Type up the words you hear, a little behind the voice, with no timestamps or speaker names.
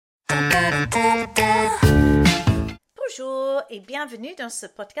Bonjour et bienvenue dans ce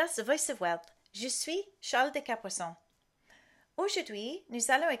podcast The Voice of Wealth. Je suis Charles Descapoisson. Aujourd'hui, nous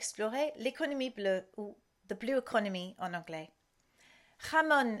allons explorer l'économie bleue ou The Blue Economy en anglais.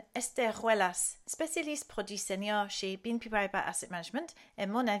 Ramon Esteruelas, spécialiste produit senior chez BNP Paribas Asset Management, est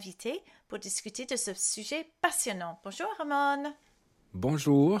mon invité pour discuter de ce sujet passionnant. Bonjour Ramon.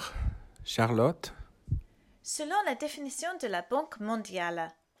 Bonjour Charlotte. Selon la définition de la Banque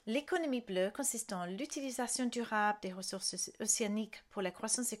mondiale, l'économie bleue consiste en l'utilisation durable des ressources océaniques pour la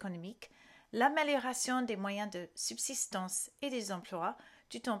croissance économique, l'amélioration des moyens de subsistance et des emplois,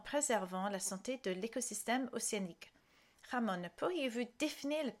 tout en préservant la santé de l'écosystème océanique. Ramon, pourriez-vous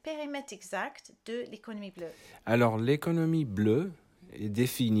définir le périmètre exact de l'économie bleue? Alors, l'économie bleue est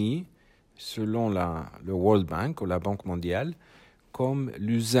définie, selon le World Bank ou la Banque mondiale, comme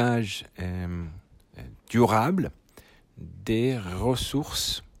l'usage durable des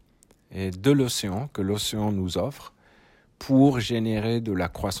ressources de l'océan, que l'océan nous offre, pour générer de la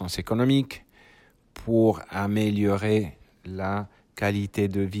croissance économique, pour améliorer la qualité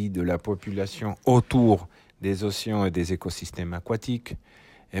de vie de la population autour des océans et des écosystèmes aquatiques,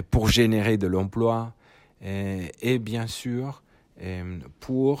 pour générer de l'emploi et bien sûr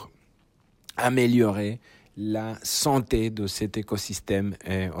pour améliorer la santé de cet écosystème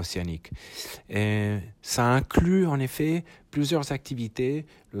océanique. Ça inclut en effet plusieurs activités,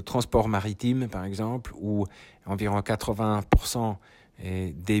 le transport maritime par exemple, où environ 80%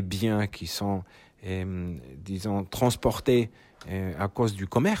 des biens qui sont, transportés à cause du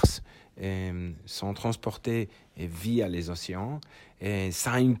commerce sont transportés via les océans. Et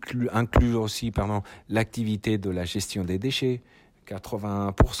ça inclut aussi l'activité de la gestion des déchets.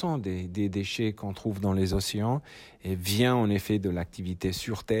 80% des déchets qu'on trouve dans les océans vient en effet de l'activité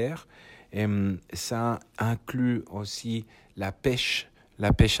sur Terre. Et ça inclut aussi la pêche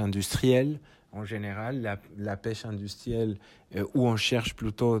industrielle en général, la pêche industrielle où on cherche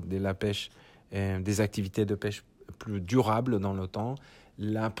plutôt des activités de pêche plus durables dans le temps,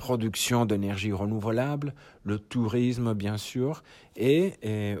 la production d'énergie renouvelable, le tourisme bien sûr,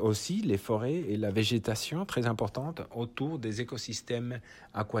 et aussi les forêts et la végétation très importante autour des écosystèmes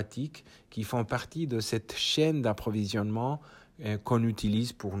aquatiques qui font partie de cette chaîne d'approvisionnement qu'on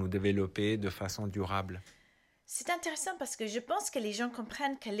utilise pour nous développer de façon durable. C'est intéressant parce que je pense que les gens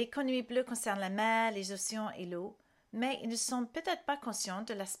comprennent que l'économie bleue concerne la mer, les océans et l'eau, mais ils ne sont peut-être pas conscients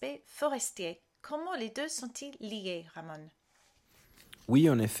de l'aspect forestier. Comment les deux sont-ils liés, Ramon? Oui,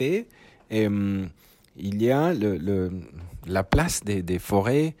 en effet, il y a la place des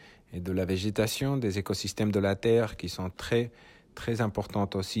forêts et de la végétation, des écosystèmes de la Terre qui sont très, très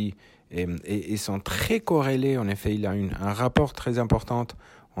importantes aussi et sont très corrélés. En effet, il y a un rapport très important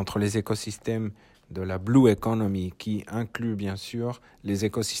entre les écosystèmes de la Blue Economy qui inclut bien sûr les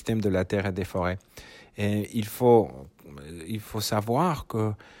écosystèmes de la Terre et des forêts. Et il faut savoir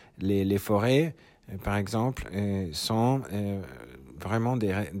que les forêts, par exemple, sont vraiment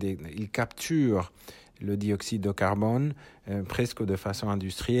ils capturent le dioxyde de carbone presque de façon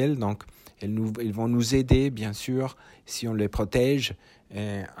industrielle. Donc, ils vont nous aider, bien sûr, si on les protège,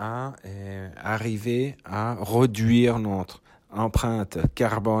 à arriver à réduire notre empreinte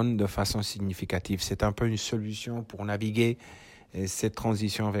carbone de façon significative. C'est un peu une solution pour naviguer cette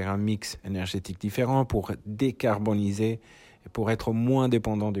transition vers un mix énergétique différent, pour décarboniser, pour être moins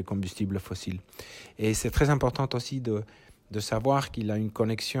dépendant des combustibles fossiles. Et c'est très important aussi de savoir qu'il y a une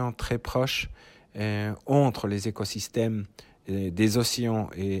connexion très proche entre les écosystèmes des océans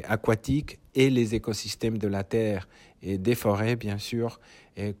et aquatiques et les écosystèmes de la terre et des forêts, bien sûr,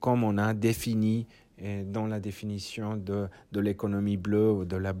 et comme on a défini dans la définition de l'économie bleue ou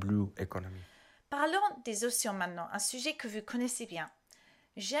de la Blue Economy. Parlons des océans maintenant, un sujet que vous connaissez bien.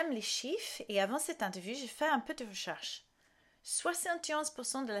 J'aime les chiffres et avant cette interview, j'ai fait un peu de recherche.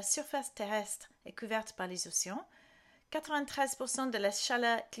 71% de la surface terrestre est couverte par les océans, 93% de la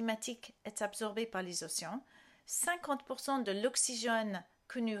chaleur climatique est absorbée par les océans, 50% de l'oxygène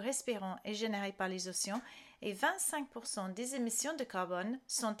que nous respirons est généré par les océans et 25% des émissions de carbone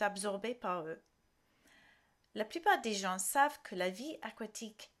sont absorbées par eux. La plupart des gens savent que la vie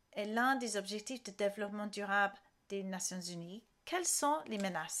aquatique est l'un des objectifs de développement durable des Nations Unies. Quelles sont les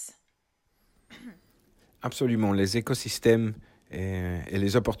menaces? Absolument. Les écosystèmes et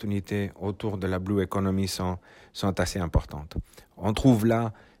les opportunités autour de la Blue Economy sont assez importantes. On trouve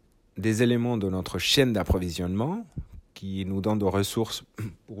là des éléments de notre chaîne d'approvisionnement qui nous donnent des ressources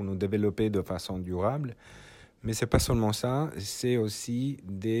pour nous développer de façon durable. Mais ce n'est pas seulement ça, c'est aussi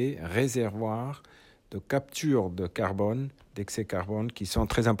des réservoirs de capture de carbone, d'excès carbone, qui sont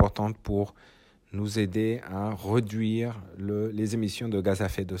très importantes pour nous aider à réduire les émissions de gaz à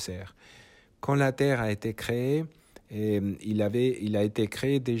effet de serre. Quand la Terre a été créée, il a été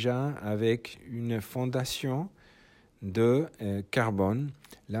créé déjà avec une fondation de carbone.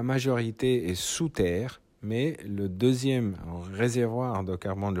 La majorité est sous terre, mais le deuxième réservoir de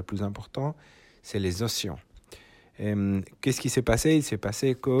carbone le plus important, c'est les océans. Qu'est-ce qui s'est passé? Il s'est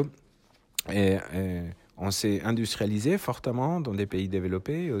passé que on s'est industrialisé fortement dans des pays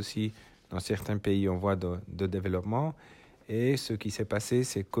développés et aussi dans certains pays en voie de développement. Et ce qui s'est passé,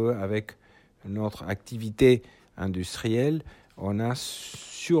 c'est qu'avec notre activité industrielle, on a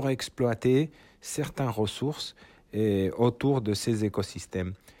surexploité certaines ressources autour de ces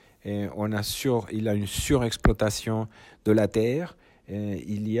écosystèmes. Et il y a une surexploitation de la terre,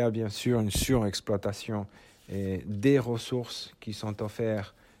 il y a bien sûr une surexploitation des ressources qui sont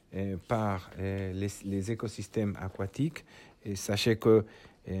offertes par les écosystèmes aquatiques. Et sachez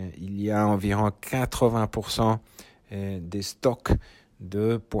qu'il y a environ 80% des stocks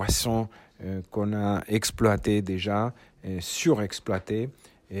de poissons qu'on a exploités déjà, surexploités.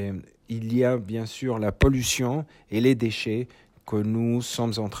 Il y a bien sûr la pollution et les déchets que nous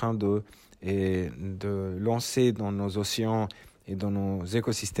sommes en train de lancer dans nos océans et dans nos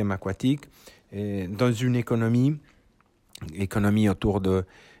écosystèmes aquatiques, dans une économie autour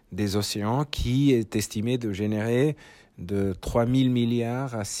des océans qui est estimée de générer de 3 000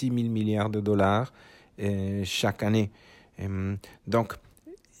 milliards à 6 000 milliards de dollars chaque année. Donc,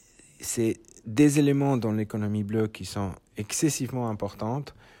 c'est des éléments dans l'économie bleue qui sont excessivement importants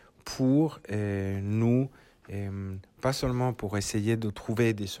pour nous, pas seulement pour essayer de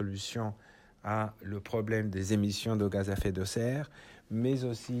trouver des solutions à le problème des émissions de gaz à effet de serre, mais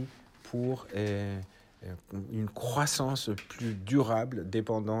aussi pour une croissance plus durable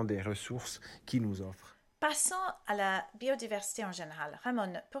dépendant des ressources qu'ils nous offrent. Passons à la biodiversité en général.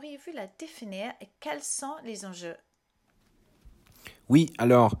 Ramon, pourriez-vous la définir et quels sont les enjeux? Oui,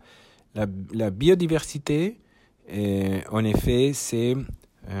 alors la biodiversité, en effet, c'est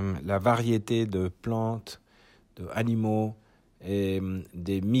la variété de plantes, d'animaux et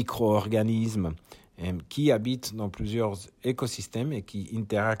des micro-organismes qui habitent dans plusieurs écosystèmes et qui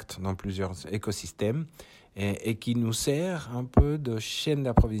interactent dans plusieurs écosystèmes et qui nous sert un peu de chaîne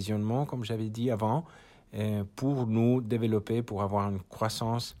d'approvisionnement, comme j'avais dit avant, pour nous développer, pour avoir une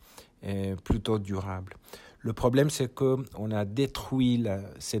croissance plutôt durable. Le problème, c'est qu'on a détruit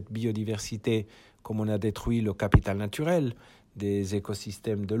cette biodiversité comme on a détruit le capital naturel des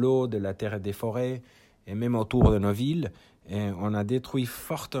écosystèmes de l'eau, de la terre et des forêts, et même autour de nos villes. Et on a détruit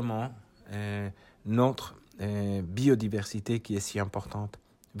fortement notre biodiversité qui est si importante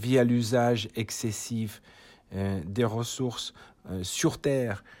via l'usage excessif des ressources sur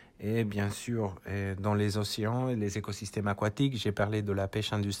Terre et bien sûr dans les océans et les écosystèmes aquatiques. J'ai parlé de la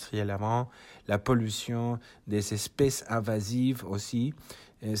pêche industrielle avant, la pollution des espèces invasives aussi,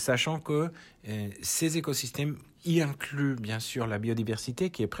 sachant que ces écosystèmes y incluent bien sûr la biodiversité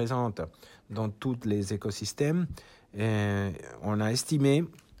qui est présente dans tous les écosystèmes. On a estimé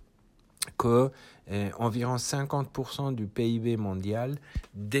que environ 50% du PIB mondial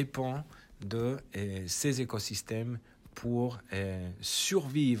dépend de ces écosystèmes pour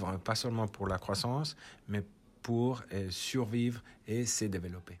survivre, pas seulement pour la croissance, mais pour survivre et se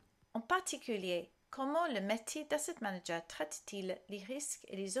développer. En particulier, comment le métier d'asset manager traite-t-il les risques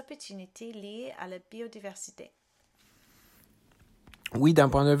et les opportunités liées à la biodiversité? Oui, d'un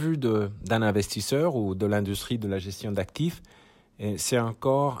point de vue d'un investisseur ou de l'industrie de la gestion d'actifs, c'est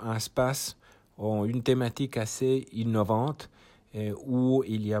encore un espace, une thématique assez innovante où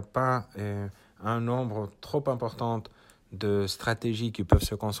il n'y a pas un nombre trop important de stratégies qui peuvent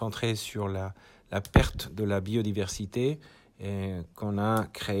se concentrer sur la perte de la biodiversité qu'on a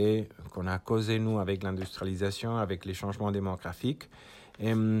créé, qu'on a causé nous avec l'industrialisation, avec les changements démographiques.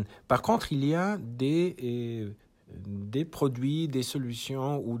 Par contre, il y a des produits, des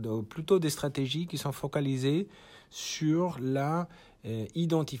solutions ou plutôt des stratégies qui sont focalisées sur la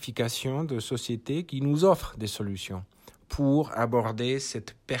identification de sociétés qui nous offrent des solutions pour aborder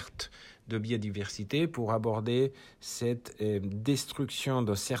cette perte de biodiversité, pour aborder cette destruction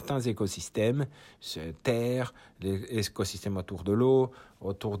de certains écosystèmes, terre, les écosystèmes autour de l'eau,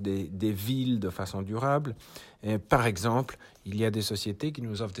 autour des villes de façon durable. Par exemple, il y a des sociétés qui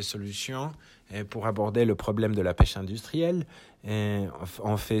nous offrent des solutions pour aborder le problème de la pêche industrielle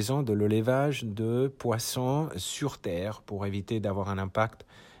en faisant de l'élevage de poissons sur terre pour éviter d'avoir un impact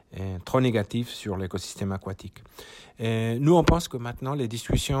trop négatif sur l'écosystème aquatique. Nous, on pense que maintenant, les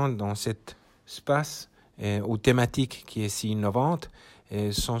discussions dans cet espace ou thématique qui est si innovante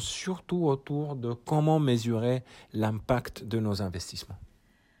sont surtout autour de comment mesurer l'impact de nos investissements.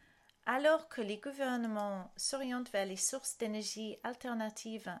 Alors que les gouvernements s'orientent vers les sources d'énergie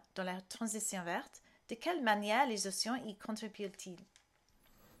alternatives dans la transition verte, de quelle manière les océans y contribuent-ils?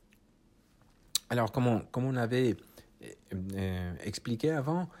 Alors, comme on avait expliqué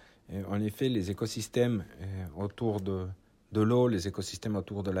avant, en effet, les écosystèmes autour de l'eau, les écosystèmes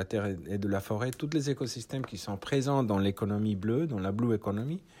autour de la terre et de la forêt, tous les écosystèmes qui sont présents dans l'économie bleue, dans la Blue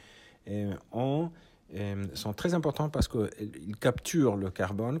Economy, sont très importants parce qu'ils capturent le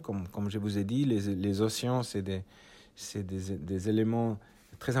carbone. Comme je vous ai dit, les océans, c'est des éléments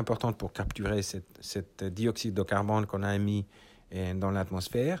très importants pour capturer cette dioxyde de carbone qu'on a émis dans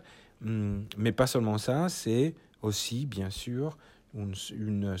l'atmosphère. Mais pas seulement ça, c'est aussi, bien sûr,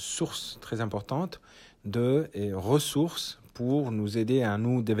 une source très importante de ressources pour nous aider à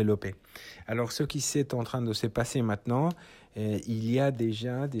nous développer. Alors, ce qui est en train de se passer maintenant, il y a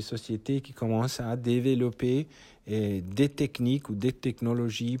déjà des sociétés qui commencent à développer des techniques ou des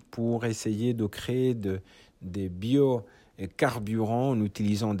technologies pour essayer de créer des biocarburants en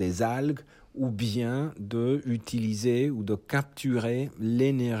utilisant des algues ou bien d'utiliser ou de capturer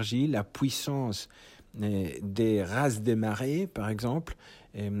l'énergie, la puissance des rases des marées, par exemple,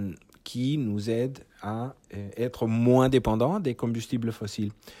 qui nous aident à être moins dépendants des combustibles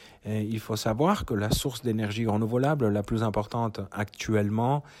fossiles. Il faut savoir que la source d'énergie renouvelable la plus importante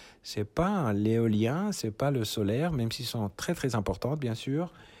actuellement, c'est pas l'éolien, c'est pas le solaire, même s'ils sont très très importantes bien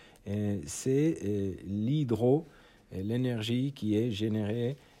sûr, c'est l'énergie qui est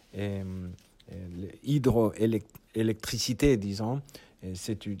générée, l'hydroélectricité, disons,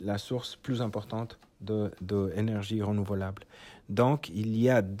 c'est la source plus importante d'énergie renouvelable. Donc, il y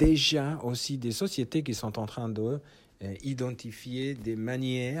a déjà aussi des sociétés qui sont en train d'identifier des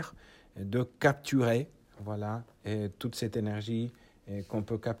manières de capturer toute cette énergie qu'on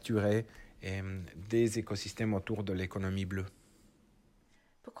peut capturer des écosystèmes autour de l'économie bleue.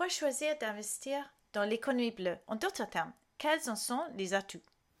 Pourquoi choisir d'investir dans l'économie bleue? En d'autres termes, quels en sont les atouts?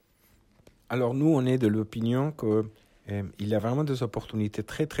 Alors nous, on est de l'opinion qu'il y a vraiment des opportunités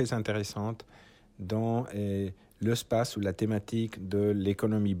très très intéressantes dans l'espace ou la thématique de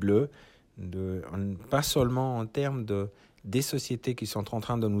l'économie bleue, pas seulement en termes des sociétés qui sont en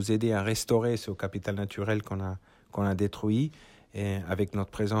train de nous aider à restaurer ce capital naturel qu'on a détruit avec notre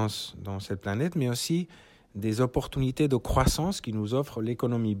présence dans cette planète, mais aussi des opportunités de croissance qui nous offre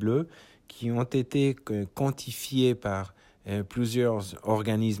l'économie bleue, qui ont été quantifiées par plusieurs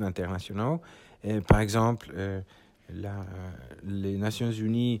organismes internationaux. Par exemple, les Nations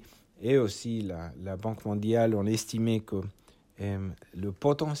Unies et aussi la Banque mondiale ont estimé que le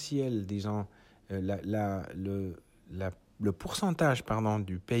potentiel, disons, le pourcentage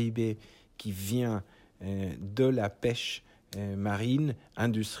du PIB qui vient de la pêche marine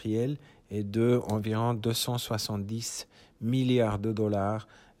industrielle est de environ 270 milliards de dollars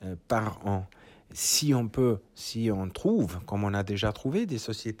par an. Si on trouve, comme on a déjà trouvé, des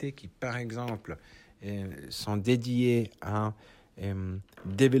sociétés qui, par exemple, sont dédiées à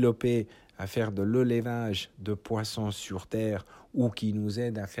développer, à faire de l'élevage de poissons sur terre ou qui nous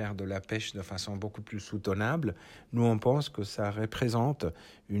aident à faire de la pêche de façon beaucoup plus soutenable, nous on pense que ça représente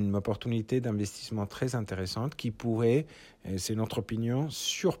une opportunité d'investissement très intéressante qui pourrait, c'est notre opinion,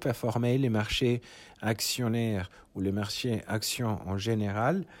 surperformer les marchés actionnaires ou les marchés actions en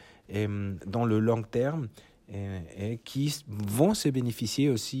général dans le long terme et qui vont se bénéficier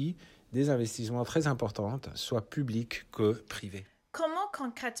aussi des investissements très importants, soit publics que privés. Comment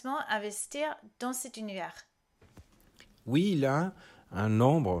concrètement investir dans cet univers? Oui, il y a un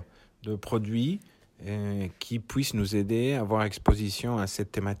nombre de produits qui puissent nous aider à avoir exposition à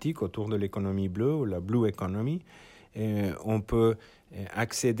cette thématique autour de l'économie bleue ou la Blue Economy. On peut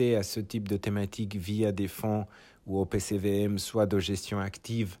accéder à ce type de thématique via des fonds ou au PCVM, soit de gestion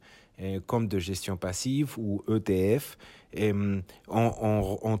active comme de gestion passive ou ETF.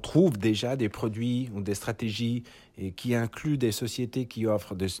 On trouve déjà des produits ou des stratégies qui incluent des sociétés qui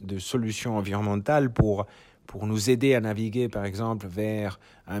offrent de solutions environnementales pour nous aider à naviguer, par exemple, vers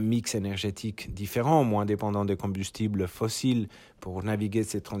un mix énergétique différent, moins dépendant des combustibles fossiles pour naviguer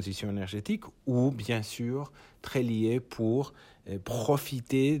cette transition énergétique, ou bien sûr, très lié pour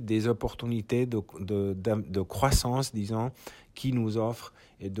profiter des opportunités de croissance, disons, qui nous offre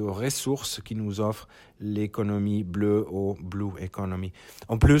et de ressources qui nous offre l'économie bleue ou Blue Economy.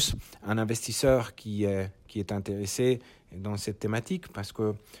 En plus, un investisseur qui est intéressé dans cette thématique, parce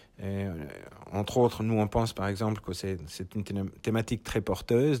que, entre autres, nous on pense par exemple que c'est une thématique très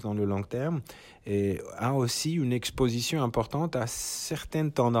porteuse dans le long terme et a aussi une exposition importante à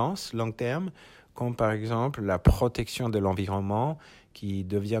certaines tendances long terme, comme par exemple la protection de l'environnement qui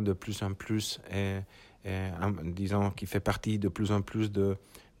devient de plus en plus, disons, qui fait partie de plus en plus de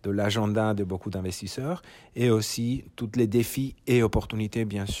de l'agenda de beaucoup d'investisseurs et aussi tous les défis et opportunités,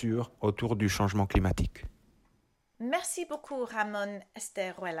 bien sûr, autour du changement climatique. Merci beaucoup, Ramon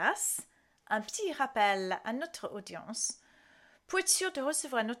Esteruelas. Un petit rappel à notre audience. Pour être sûr de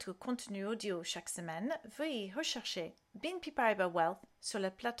recevoir notre contenu audio chaque semaine, veuillez rechercher BNP Paribas Wealth sur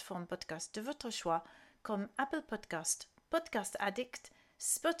la plateforme podcast de votre choix comme Apple Podcast, Podcast Addict,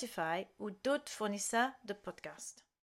 Spotify ou d'autres fournisseurs de podcasts.